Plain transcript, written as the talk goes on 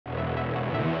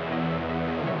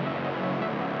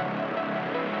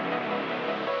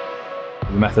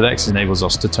The Method X enables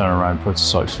us to turn around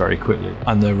prototypes very quickly,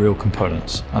 and they're real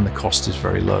components, and the cost is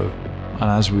very low. And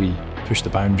as we push the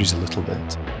boundaries a little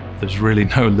bit, there's really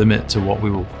no limit to what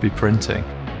we will be printing.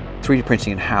 3D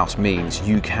printing in-house means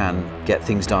you can get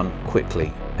things done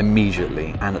quickly,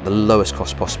 immediately, and at the lowest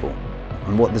cost possible.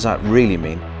 And what does that really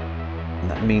mean?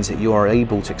 That means that you are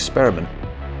able to experiment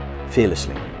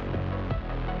fearlessly.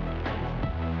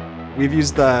 We've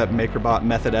used the MakerBot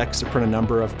Method X to print a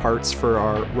number of parts for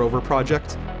our rover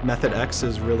project. Method X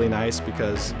is really nice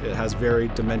because it has very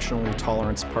dimensionally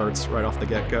tolerant parts right off the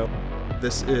get-go.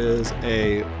 This is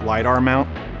a LiDAR mount.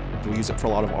 We use it for a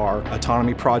lot of our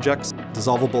autonomy projects.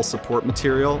 Dissolvable support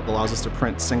material allows us to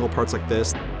print single parts like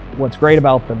this. What's great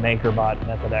about the MakerBot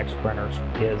Method X printers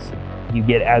is you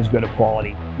get as good a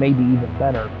quality, maybe even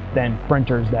better, than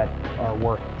printers that are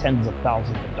worth tens of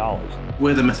thousands of dollars.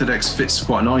 Where the Method X fits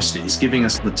quite nicely is giving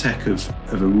us the tech of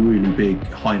a really big,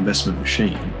 high investment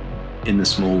machine in the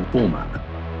small format.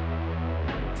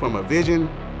 From a vision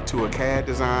to a CAD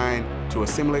design, to a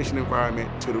simulation environment,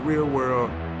 to the real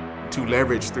world, to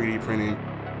leverage 3D printing,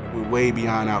 we're way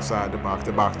beyond outside the box.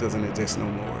 The box doesn't exist no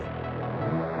more.